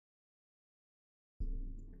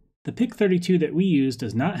The PIC32 that we use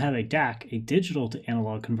does not have a DAC, a digital to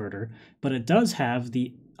analog converter, but it does have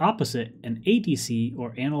the opposite, an ADC,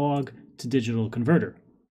 or analog to digital converter.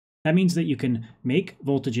 That means that you can make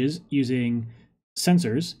voltages using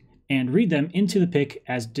sensors and read them into the PIC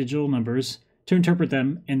as digital numbers to interpret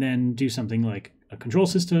them and then do something like a control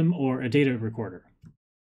system or a data recorder.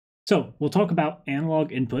 So we'll talk about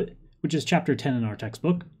analog input, which is chapter 10 in our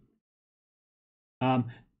textbook.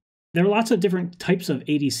 There are lots of different types of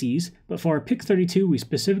ADCs, but for our PIC32, we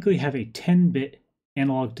specifically have a 10-bit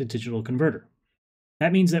analog to digital converter.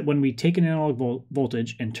 That means that when we take an analog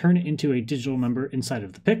voltage and turn it into a digital number inside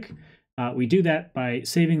of the PIC, we do that by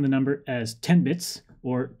saving the number as 10 bits,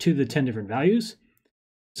 or to the 10 different values,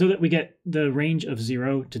 so that we get the range of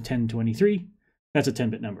 0 to 1023. That's a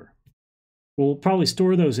 10-bit number. We'll probably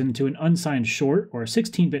store those into an unsigned short, or a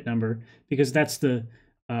 16-bit number, because that's the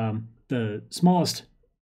smallest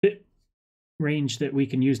bit range that we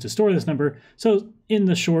can use to store this number. So in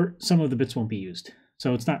the short, some of the bits won't be used.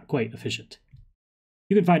 So it's not quite efficient.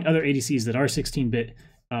 You can find other ADCs that are 16-bit,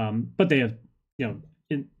 but they have,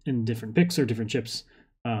 in different PICs or different chips.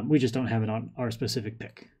 We just don't have it on our specific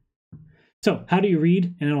PIC. So how do you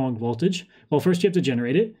read an analog voltage? Well, first you have to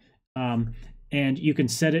generate it, and you can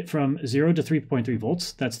set it from 0 to 3.3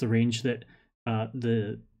 volts. That's the range that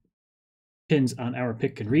the pins on our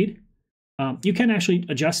PIC can read. You can actually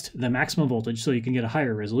adjust the maximum voltage so you can get a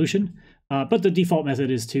higher resolution, but the default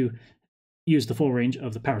method is to use the full range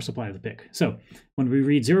of the power supply of the PIC. So when we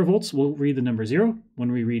read 0 volts, we'll read the number 0.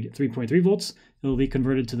 When we read 3.3 volts, it will be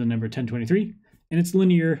converted to the number 1023, and it's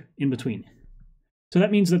linear in between. So that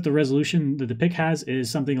means that the resolution that the PIC has is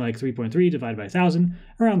something like 3.3 divided by 1,000,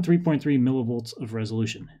 around 3.3 millivolts of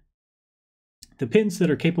resolution. The pins that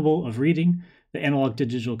are capable of reading the analog to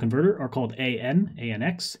digital converter are called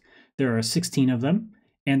ANX. There are 16 of them,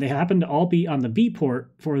 and they happen to all be on the B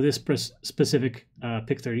port for this specific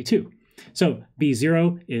PIC32. So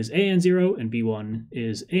B0 is AN0 and B1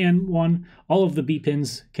 is AN1. All of the B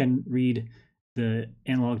pins can read the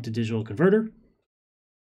analog to digital converter.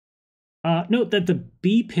 Note that the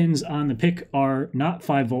B pins on the PIC are not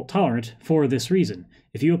 5-volt tolerant for this reason.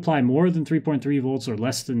 If you apply more than 3.3 volts or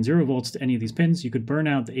less than 0 volts to any of these pins, you could burn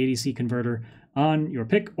out the ADC converter on your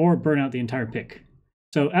PIC or burn out the entire PIC.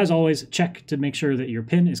 So as always, check to make sure that your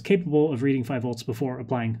pin is capable of reading 5 volts before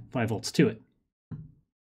applying 5 volts to it.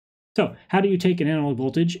 So how do you take an analog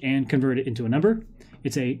voltage and convert it into a number?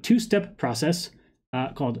 It's a two-step process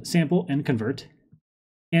called sample and convert.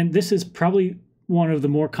 And this is probably one of the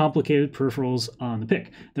more complicated peripherals on the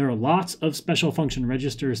PIC. There are lots of special function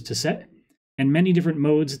registers to set and many different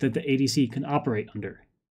modes that the ADC can operate under.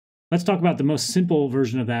 Let's talk about the most simple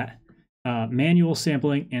version of that, manual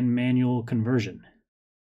sampling and manual conversion.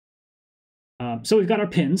 So we've got our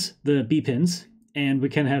pins, the B pins, and we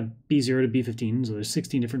can have B0 to B15, so there's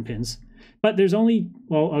 16 different pins. But there's only,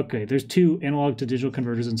 there's 2 analog to digital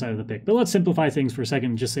converters inside of the PIC. But let's simplify things for a second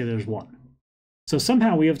and just say there's 1. So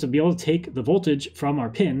somehow we have to be able to take the voltage from our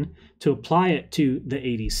pin to apply it to the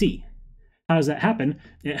ADC. How does that happen?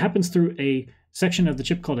 It happens through a section of the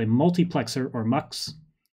chip called a multiplexer, or MUX.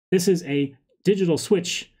 This is a digital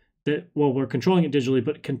switch that, well, we're controlling it digitally,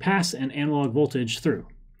 but can pass an analog voltage through.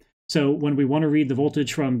 So when we want to read the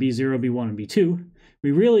voltage from B0, B1, and B2,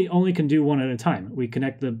 we really only can do one at a time. We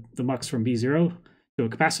connect the MUX from B0 to a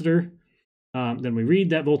capacitor, then we read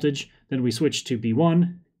that voltage, then we switch to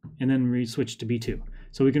B1, and then we switch to B2.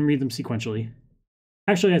 So we can read them sequentially.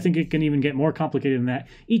 Actually, I think it can even get more complicated than that.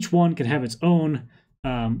 Each one can have its own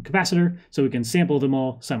capacitor, so we can sample them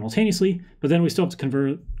all simultaneously, but then we still have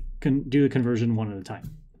to do the conversion one at a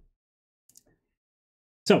time.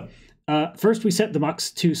 So first we set the MUX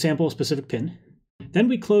to sample a specific pin. Then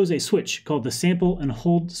we close a switch called the sample and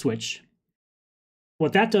hold switch.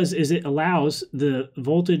 What that does is it allows the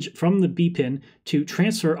voltage from the B pin to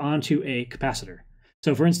transfer onto a capacitor.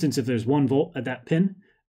 So for instance, if there's 1 volt at that pin,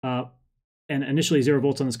 and initially 0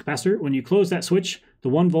 volts on this capacitor, when you close that switch, the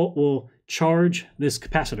 1 volt will charge this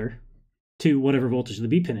capacitor to whatever voltage the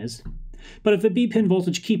B pin is. But if the B pin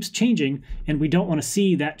voltage keeps changing, and we don't want to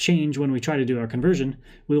see that change when we try to do our conversion,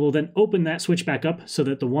 we will then open that switch back up so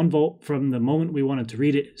that the 1 volt from the moment we wanted to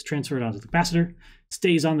read it is transferred onto the capacitor,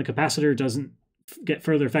 stays on the capacitor, doesn't get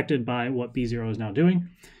further affected by what B0 is now doing.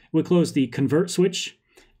 We close the convert switch,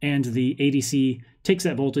 and the ADC takes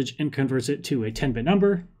that voltage and converts it to a 10-bit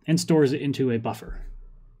number and stores it into a buffer.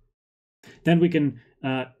 Then we can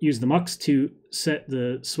use the MUX to set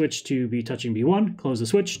the switch to be touching B1, close the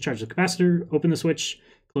switch, charge the capacitor, open the switch,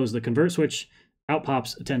 close the convert switch, out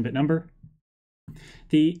pops a 10-bit number.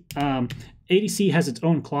 The ADC has its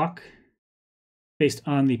own clock, based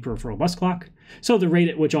on the peripheral bus clock. So the rate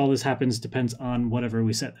at which all this happens depends on whatever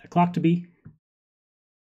we set that clock to be.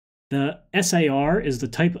 The SAR is the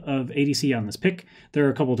type of ADC on this PIC. There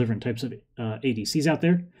are a couple different types of ADCs out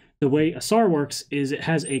there. The way a SAR works is it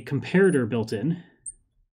has a comparator built in.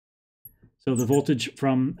 So the voltage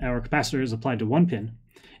from our capacitor is applied to one pin.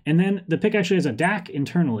 And then the PIC actually has a DAC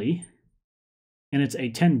internally, and it's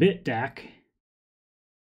a 10-bit DAC.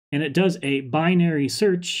 And it does a binary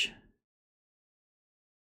search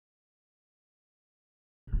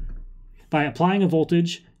by applying a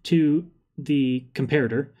voltage to the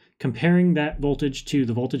comparator, comparing that voltage to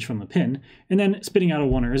the voltage from the pin, and then spitting out a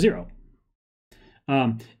 1 or a 0.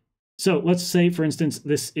 So let's say, for instance,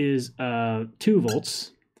 this is 2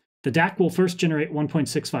 volts. The DAC will first generate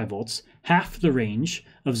 1.65 volts, half the range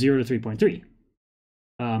of 0 to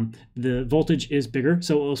 3.3. The voltage is bigger,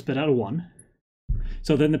 so it will spit out a 1.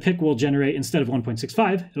 So then the PIC will generate, instead of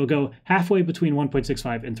 1.65, it'll go halfway between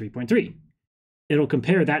 1.65 and 3.3. It'll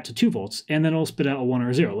compare that to 2 volts, and then it'll spit out a 1 or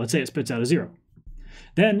a 0. Let's say it spits out a 0.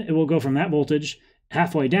 Then it will go from that voltage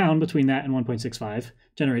halfway down between that and 1.65,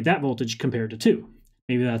 generate that voltage compared to 2.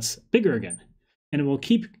 Maybe that's bigger again. And it will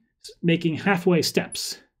keep making halfway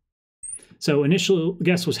steps. So initial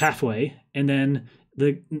guess was halfway, and then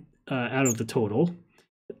the out of the total,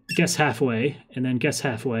 guess halfway, and then guess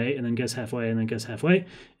halfway, and then guess halfway, and then guess halfway,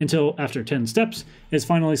 until after 10 steps, it's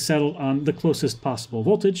finally settled on the closest possible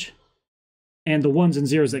voltage. And the 1s and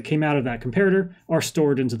 0s that came out of that comparator are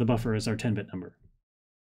stored into the buffer as our 10-bit number.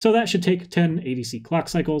 So that should take 10 ADC clock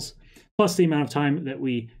cycles, plus the amount of time that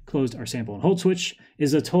we closed our sample and hold switch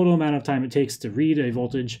is the total amount of time it takes to read a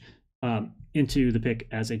voltage into the PIC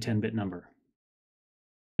as a 10-bit number.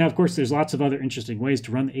 Now, of course, there's lots of other interesting ways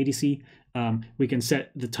to run the ADC. We can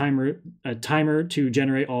set the timer to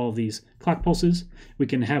generate all of these clock pulses. We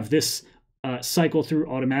can have this cycle through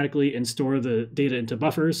automatically and store the data into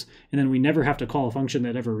buffers, and then we never have to call a function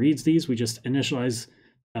that ever reads these. We just initialize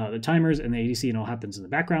the timers and the ADC, and all happens in the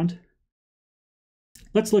background.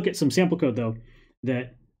 Let's look at some sample code, though,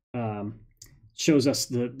 that shows us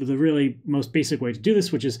the really most basic way to do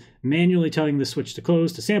this, which is manually telling the switch to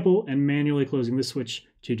close to sample and manually closing this switch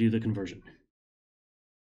to do the conversion.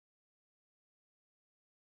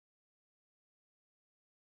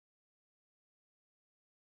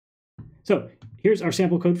 So here's our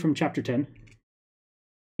sample code from chapter 10.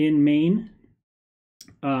 In main,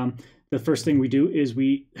 the first thing we do is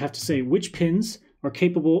we have to say which pins are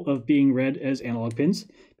capable of being read as analog pins,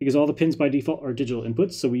 because all the pins by default are digital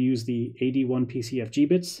inputs. So we use the AD1 PCFG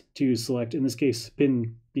bits to select, in this case,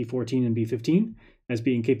 pin B14 and B15 as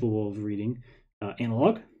being capable of reading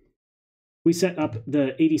analog. We set up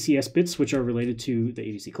the ADCS bits, which are related to the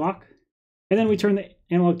ADC clock. And then we turn the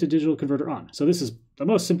analog to digital converter on. So this is the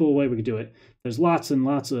most simple way we could do it. There's lots and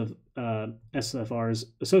lots of SFRs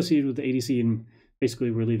associated with the ADC, and basically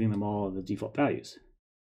we're leaving them all at the default values.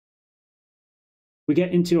 We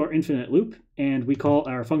get into our infinite loop, and we call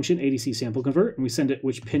our function ADC sample convert, and we send it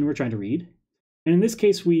which pin we're trying to read. And in this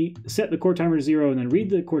case, we set the core timer to 0 and then read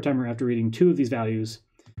the core timer after reading 2 of these values.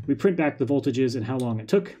 We print back the voltages and how long it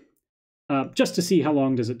took, just to see how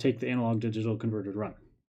long does it take the analog to digital converter to run.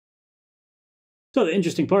 So the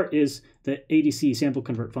interesting part is the ADC sample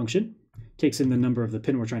convert function takes in the number of the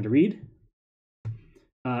pin we're trying to read,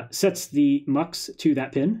 sets the mux to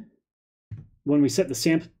that pin. When we set the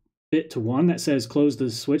samp bit to 1, that says close the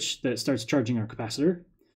switch that starts charging our capacitor.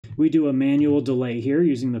 We do a manual delay here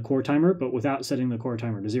using the core timer, but without setting the core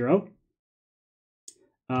timer to 0.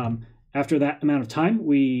 After that amount of time,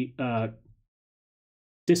 we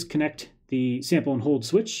disconnect the sample and hold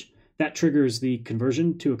switch. That triggers the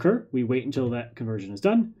conversion to occur. We wait until that conversion is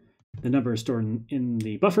done. The number is stored in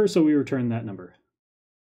the buffer, so we return that number.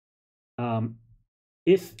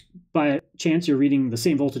 If by chance you're reading the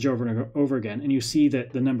same voltage over and over again, and you see that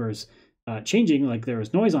the number is changing, like there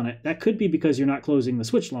is noise on it, that could be because you're not closing the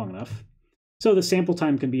switch long enough. So the sample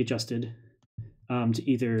time can be adjusted to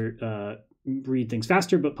either read things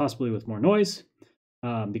faster, but possibly with more noise,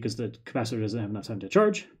 because the capacitor doesn't have enough time to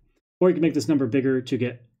charge, or you can make this number bigger to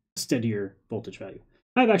get steadier voltage value.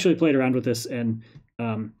 I've actually played around with this, and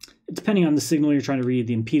depending on the signal you're trying to read,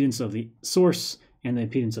 the impedance of the source and the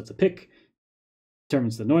impedance of the PIC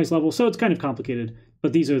determines the noise level. So it's kind of complicated,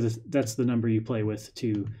 but these are that's the number you play with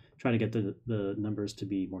to try to get the numbers to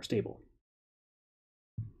be more stable.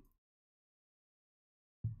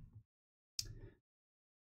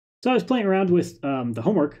 So I was playing around with the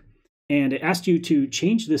homework, and it asked you to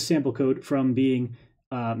change this sample code from being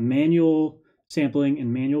manual sampling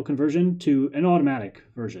and manual conversion to an automatic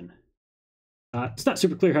version. It's not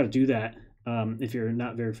super clear how to do that. if you're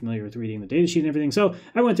not very familiar with reading the datasheet and everything. So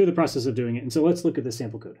I went through the process of doing it. And so let's look at the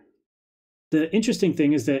sample code. The interesting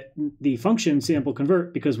thing is that the function sample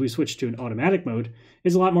convert, because we switched to an automatic mode,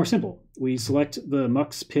 is a lot more simple. We select the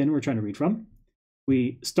mux pin we're trying to read from.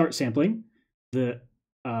 We start sampling. The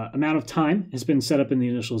amount of time has been set up in the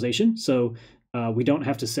initialization, so we don't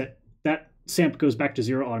have to set that. Samp goes back to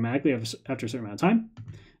 0 automatically after a certain amount of time.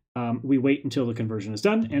 We wait until the conversion is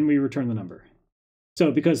done, and we return the number.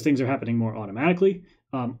 So because things are happening more automatically,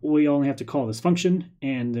 we only have to call this function,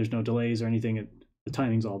 and there's no delays or anything. The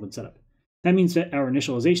timing's all been set up. That means that our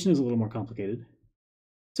initialization is a little more complicated.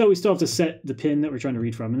 So we still have to set the pin that we're trying to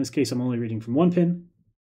read from. In this case, I'm only reading from one pin.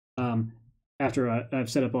 After I've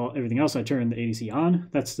set up everything else, I turn the ADC on.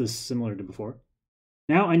 That's similar to before.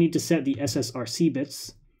 Now I need to set the SSRC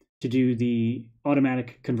bits to do the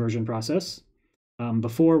automatic conversion process.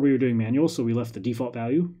 Before we were doing manual, so we left the default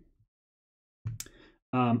value.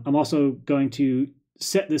 I'm also going to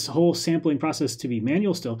set this whole sampling process to be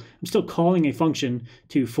manual still. I'm still calling a function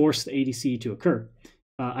to force the ADC to occur.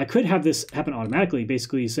 I could have this happen automatically,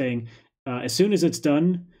 basically saying, as soon as it's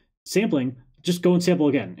done sampling, just go and sample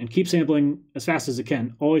again and keep sampling as fast as it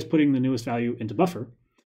can, always putting the newest value into buffer.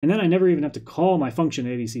 And then I never even have to call my function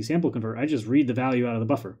ADC sample convert. I just read the value out of the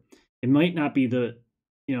buffer. It might not be it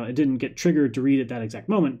didn't get triggered to read at that exact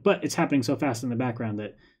moment, but it's happening so fast in the background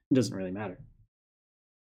that it doesn't really matter.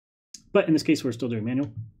 But in this case, we're still doing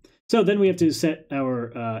manual. So then we have to set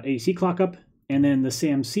our ADC clock up, and then the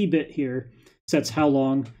SAMC bit here sets how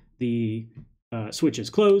long the switch is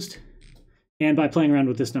closed. And by playing around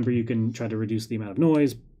with this number, you can try to reduce the amount of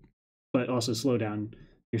noise, but also slow down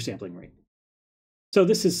your sampling rate. So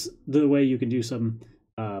this is the way you can do some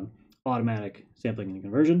automatic sampling and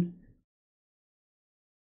conversion.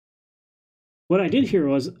 What I did here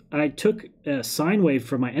was I took a sine wave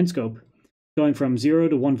from my Nscope going from 0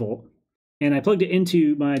 to 1 volt, and I plugged it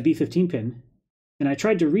into my B15 pin, and I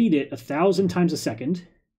tried to read it 1,000 times a second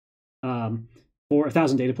for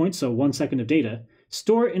 1,000 data points, so 1 second of data,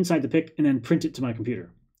 store it inside the PIC, and then print it to my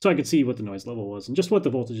computer so I could see what the noise level was and just what the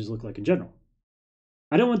voltages look like in general.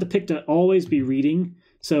 I don't want the PIC to always be reading,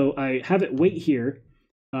 so I have it wait here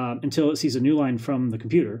until it sees a new line from the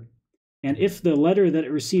computer. And if the letter that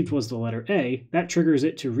it received was the letter A, that triggers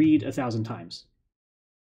it to read 1,000 times.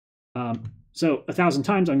 So 1,000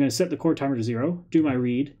 times, I'm going to set the core timer to 0, do my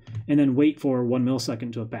read, and then wait for 1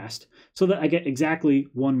 millisecond to have passed so that I get exactly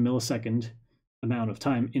 1 millisecond amount of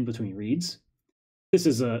time in between reads. This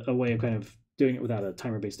is a way of kind of doing it without a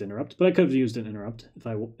timer-based interrupt, but I could have used an interrupt if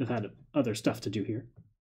I had other stuff to do here.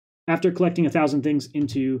 After collecting 1,000 things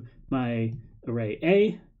into my array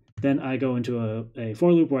A, then I go into a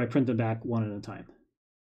for loop where I print them back one at a time.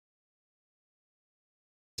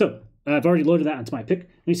 So I've already loaded that onto my PIC.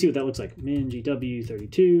 Let me see what that looks like.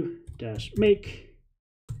 min-gw32-make,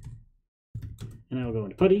 and I will go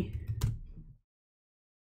into PuTTY.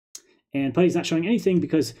 And PuTTY's not showing anything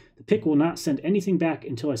because the PIC will not send anything back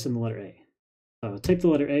until I send the letter A. So I'll type the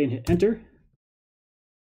letter A and hit enter.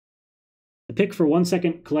 The PIC for 1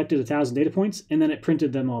 second collected 1,000 data points, and then it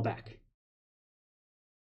printed them all back.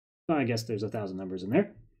 So I guess there's 1,000 numbers in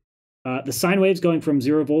there. The sine wave's going from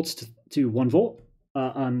 0 volts to 1 volt.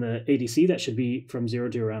 On the ADC, that should be from 0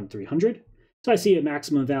 to around 300. So I see a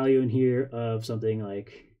maximum value in here of something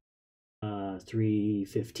like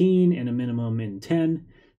 315 and a minimum in 10.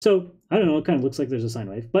 So I don't know, it kind of looks like there's a sine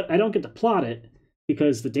wave, but I don't get to plot it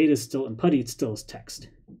because the data is still in PuTTY, it's still as text.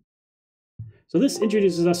 So this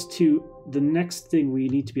introduces us to the next thing we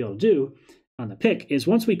need to be able to do on the PIC is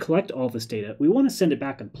once we collect all this data, we want to send it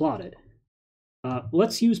back and plot it.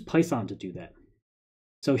 Let's use Python to do that.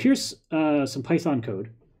 So here's some Python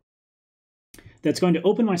code that's going to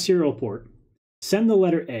open my serial port, send the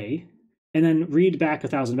letter A, and then read back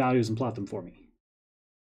 1,000 values and plot them for me.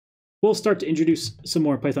 We'll start to introduce some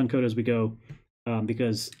more Python code as we go,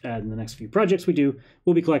 because in the next few projects we do,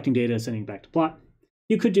 we'll be collecting data, sending it back to plot.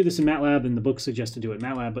 You could do this in MATLAB, and the book suggests to do it in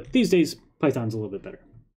MATLAB, but these days Python's a little bit better.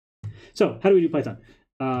 So how do we do Python?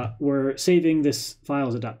 We're saving this file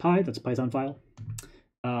as a .py, that's a Python file.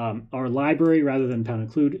 Our library, rather than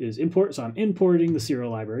 #include, is import, so I'm importing the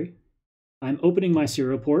serial library. I'm opening my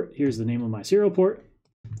serial port. Here's the name of my serial port.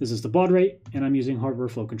 This is the baud rate, and I'm using hardware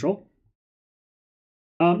flow control.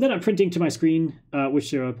 Then I'm printing to my screen which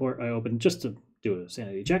serial port I opened just to do a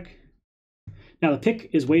sanity check. Now the PIC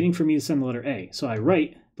is waiting for me to send the letter A, so I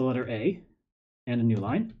write the letter A and a new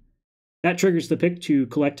line. That triggers the PIC to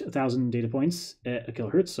collect 1,000 data points at a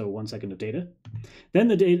kilohertz, so 1 second of data. Then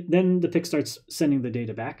the PIC starts sending the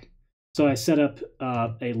data back. So I set up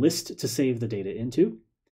a list to save the data into.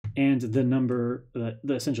 and the number,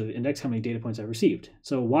 essentially the index, how many data points I've received.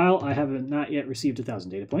 So while I have not yet received 1,000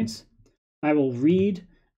 data points, I will read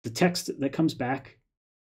the text that comes back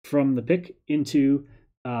from the PIC into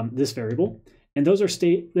this variable. And those are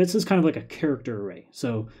this is kind of like a character array.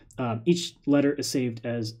 So each letter is saved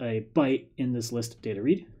as a byte in this list of data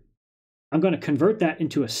read. I'm going to convert that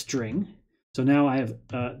into a string. So now I have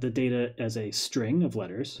the data as a string of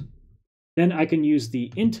letters. Then I can use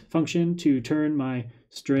the int function to turn my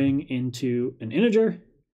string into an integer.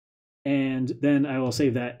 And then I will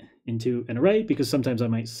save that into an array, because sometimes I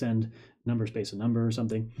might send number space a number or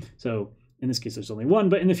something. So in this case, there's only one,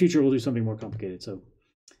 but in the future, we'll do something more complicated. So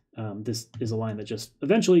this is a line that just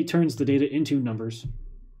eventually turns the data into numbers.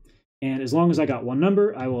 And as long as I got one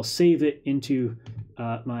number, I will save it into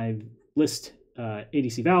my list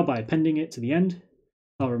ADC val by appending it to the end.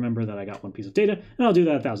 I'll remember that I got one piece of data, and I'll do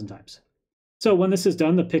that 1,000 times. So when this is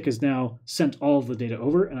done, the PIC has now sent all of the data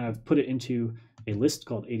over, and I've put it into a list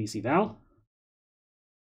called ADC val.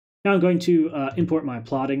 Now I'm going to import my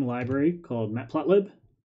plotting library called matplotlib.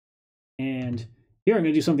 And here I'm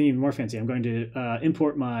going to do something even more fancy. I'm going to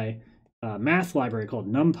import my math library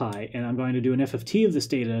called numpy, and I'm going to do an FFT of this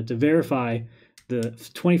data to verify the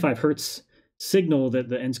 25 hertz signal that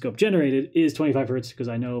the Nscope generated is 25 hertz, because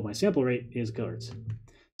I know my sample rate is kilohertz.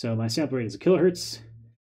 So my sample rate is a kilohertz,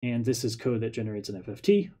 and this is code that generates an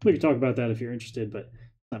FFT. We can talk about that if you're interested, but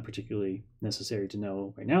it's not particularly necessary to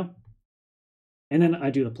know right now. And then I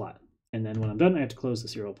do the plot. And then when I'm done, I have to close the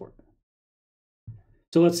serial port.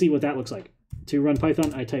 So let's see what that looks like. To run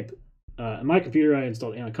Python, I type, on my computer, I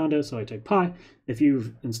installed Anaconda, so I type pi. If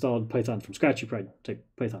you've installed Python from scratch, you probably type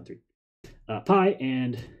Python 3. Pi,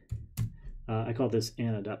 and I call this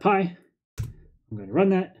ana.py. I'm going to run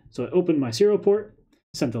that. So I opened my serial port,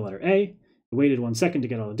 sent the letter A. It waited 1 second to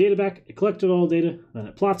get all the data back. It collected all the data, then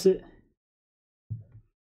it plots it.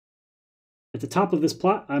 At the top of this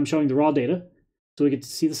plot, I'm showing the raw data. So we get to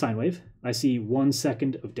see the sine wave. I see 1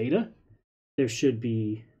 second of data. There should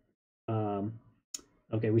be,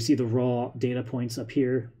 okay, we see the raw data points up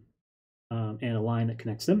here and a line that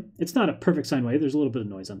connects them. It's not a perfect sine wave. There's a little bit of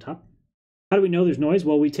noise on top. How do we know there's noise?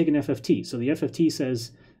 Well, we take an FFT. So the FFT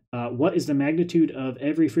says, what is the magnitude of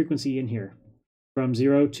every frequency in here? From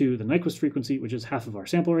 0 to the Nyquist frequency, which is half of our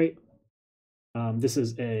sample rate. This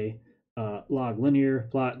is a log linear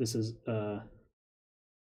plot. This is a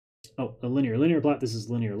linear plot. This is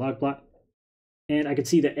linear log plot. And I can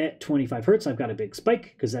see that at 25 hertz, I've got a big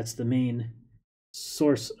spike, because that's the main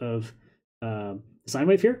source of the sine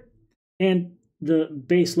wave here. And the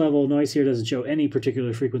base level noise here doesn't show any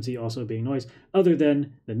particular frequency also being noise, other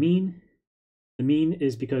than the mean. The mean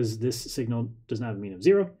is because this signal does not have a mean of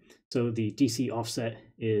 0. So the DC offset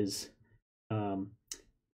is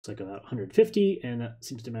it's like about 150, and that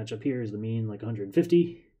seems to match up here is the mean, like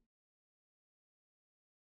 150.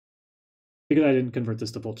 Because I didn't convert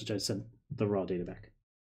this to voltage, I sent the raw data back.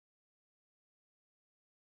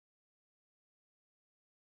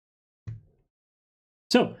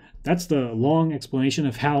 So that's the long explanation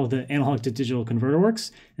of how the analog to digital converter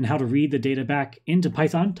works and how to read the data back into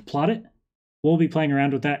Python to plot it. We'll be playing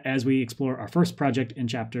around with that as we explore our first project in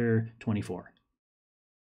chapter 24.